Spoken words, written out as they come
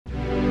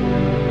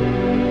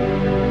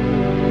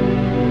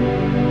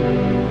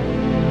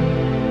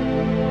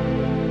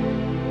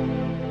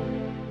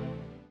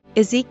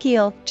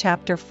Ezekiel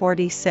chapter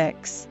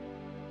 46.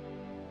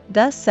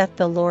 Thus saith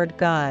the Lord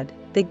God,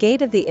 the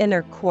gate of the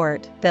inner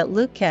court that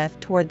looketh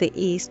toward the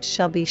east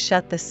shall be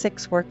shut the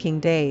 6 working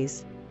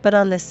days, but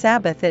on the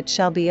Sabbath it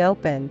shall be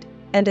opened,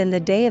 and in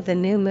the day of the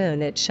new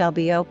moon it shall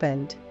be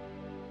opened.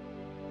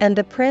 And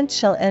the prince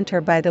shall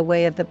enter by the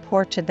way of the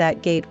porch of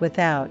that gate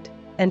without,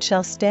 and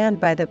shall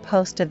stand by the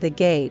post of the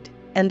gate,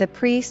 and the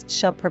priest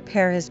shall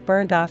prepare his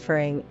burnt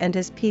offering and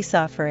his peace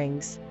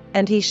offerings,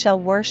 and he shall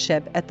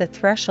worship at the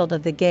threshold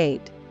of the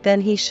gate,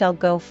 then he shall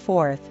go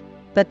forth,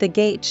 but the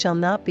gate shall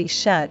not be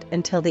shut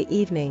until the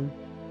evening.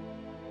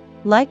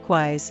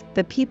 Likewise,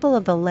 the people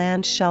of the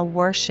land shall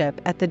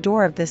worship at the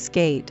door of this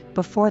gate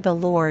before the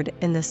Lord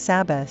in the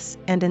Sabbaths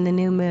and in the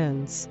new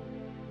moons.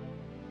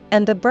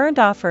 And the burnt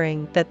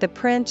offering that the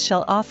prince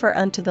shall offer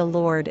unto the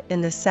Lord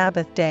in the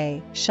Sabbath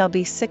day shall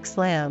be 6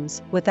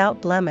 lambs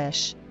without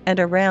blemish, and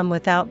a ram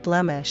without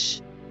blemish.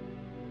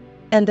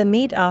 And the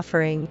meat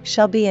offering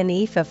shall be an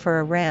ephah for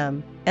a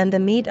ram, and the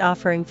meat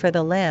offering for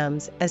the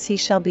lambs as he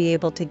shall be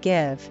able to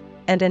give,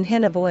 and an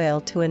hin of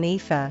oil to an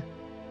ephah.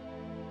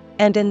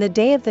 And in the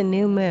day of the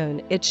new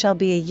moon it shall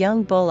be a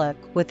young bullock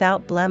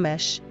without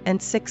blemish,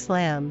 and 6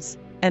 lambs,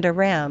 and a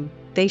ram,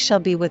 they shall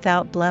be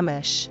without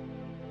blemish.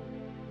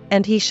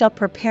 And he shall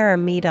prepare a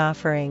meat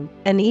offering,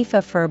 an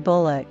ephah for a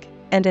bullock,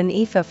 and an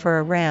ephah for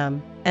a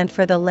ram, and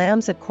for the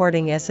lambs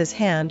according as his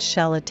hand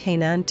shall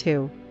attain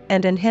unto,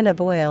 and an hin of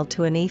oil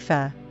to an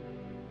ephah.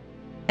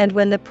 And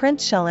when the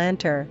prince shall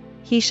enter,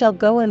 he shall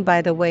go in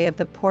by the way of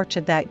the porch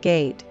of that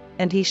gate,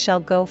 and he shall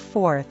go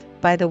forth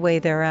by the way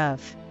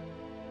thereof.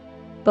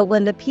 But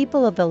when the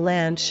people of the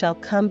land shall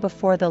come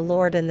before the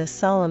Lord in the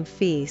solemn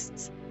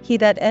feasts, he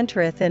that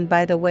entereth in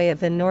by the way of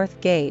the north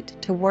gate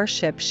to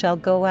worship shall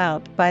go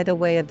out by the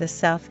way of the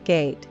south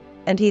gate,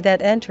 and he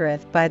that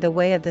entereth by the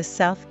way of the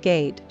south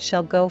gate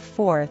shall go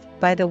forth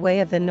by the way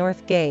of the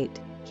north gate,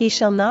 he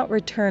shall not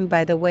return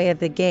by the way of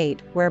the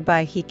gate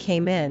whereby he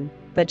came in,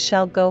 but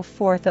shall go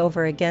forth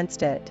over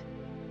against it.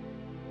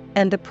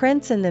 And the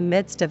prince in the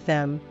midst of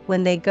them,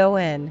 when they go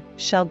in,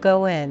 shall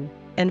go in,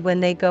 and when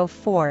they go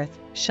forth,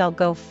 shall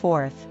go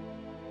forth.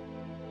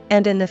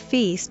 And in the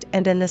feast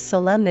and in the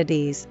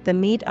solemnities the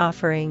meat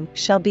offering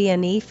shall be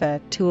an ephah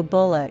to a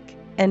bullock,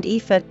 and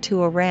ephah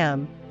to a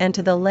ram, and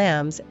to the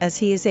lambs as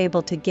he is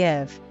able to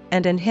give,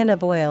 and an hin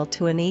of oil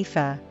to an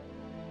ephah.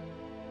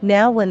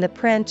 Now when the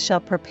prince shall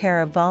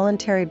prepare a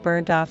voluntary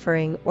burnt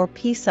offering or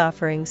peace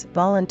offerings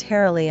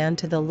voluntarily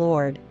unto the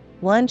Lord,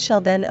 one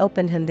shall then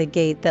open him the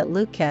gate that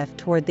looketh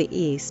toward the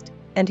east,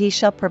 and he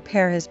shall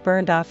prepare his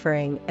burnt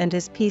offering and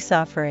his peace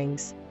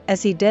offerings,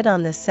 as he did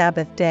on the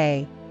Sabbath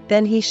day,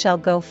 then he shall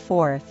go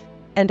forth,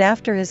 and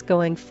after his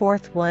going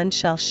forth one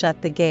shall shut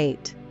the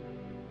gate.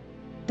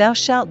 Thou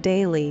shalt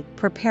daily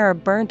prepare a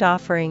burnt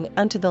offering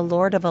unto the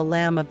Lord of a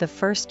lamb of the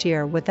first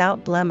year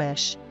without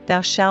blemish,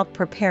 thou shalt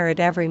prepare it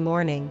every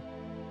morning.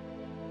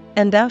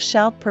 And thou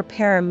shalt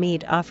prepare a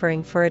meat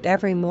offering for it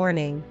every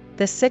morning,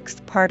 the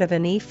 6th part of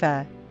an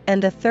ephah,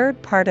 and the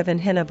 3rd part of an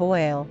hin of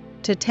oil,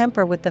 to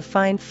temper with the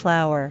fine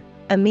flour,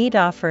 a meat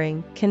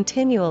offering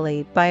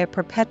continually by a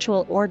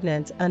perpetual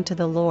ordinance unto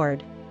the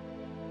Lord.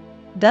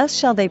 Thus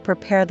shall they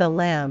prepare the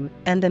lamb,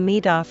 and the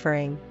meat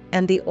offering,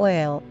 and the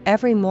oil,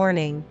 every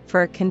morning,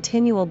 for a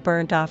continual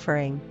burnt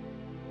offering.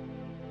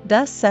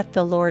 Thus saith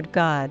the Lord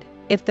God,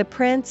 if the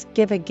prince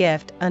give a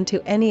gift unto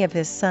any of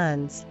his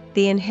sons,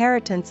 the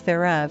inheritance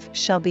thereof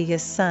shall be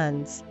his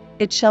sons',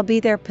 it shall be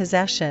their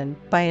possession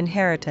by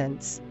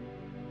inheritance.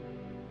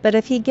 But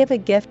if he give a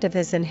gift of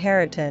his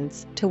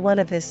inheritance to one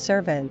of his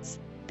servants,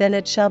 then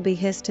it shall be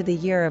his to the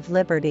year of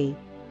liberty,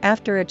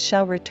 after it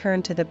shall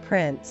return to the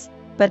prince,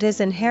 but his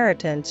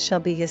inheritance shall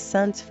be his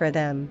sons' for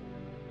them.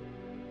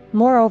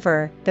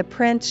 Moreover, the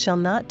prince shall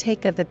not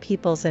take of the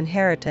people's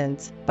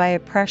inheritance by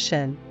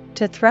oppression,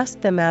 to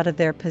thrust them out of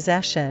their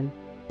possession,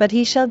 but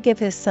he shall give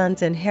his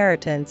sons'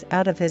 inheritance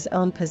out of his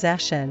own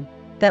possession,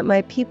 that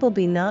my people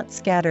be not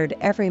scattered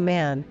every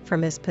man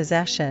from his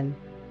possession.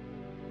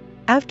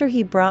 After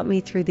he brought me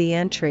through the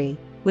entry,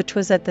 which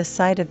was at the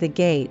side of the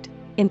gate,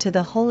 into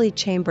the holy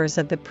chambers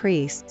of the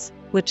priests,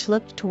 which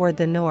looked toward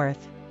the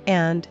north,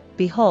 and,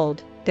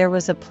 behold, there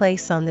was a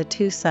place on the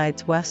 2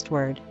 sides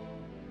westward.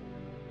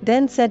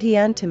 Then said he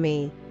unto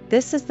me,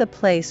 This is the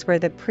place where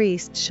the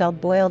priests shall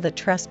boil the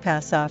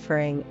trespass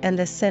offering and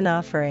the sin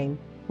offering,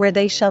 where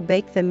they shall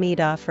bake the meat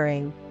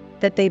offering,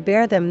 that they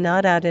bear them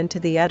not out into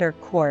the utter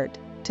court,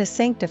 to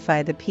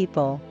sanctify the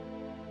people.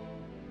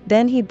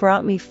 Then he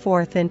brought me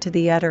forth into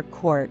the utter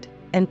court,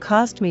 and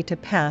caused me to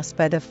pass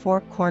by the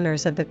 4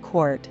 corners of the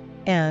court,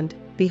 and,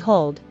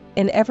 behold,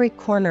 in every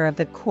corner of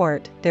the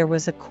court there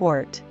was a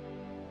court.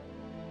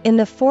 In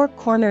the 4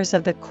 corners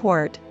of the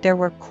court there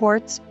were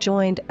courts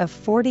joined of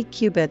 40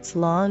 cubits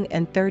long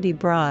and 30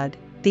 broad,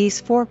 these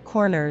 4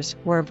 corners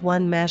were of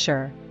one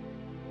measure.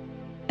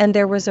 And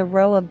there was a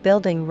row of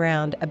building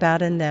round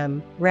about in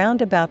them,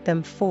 round about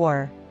them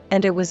 4,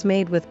 and it was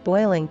made with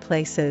boiling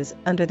places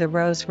under the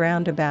rows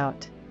round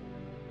about.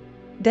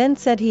 Then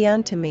said he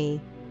unto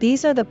me,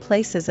 These are the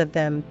places of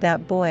them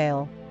that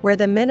boil, where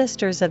the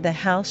ministers of the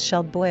house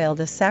shall boil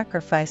the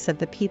sacrifice of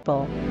the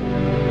people.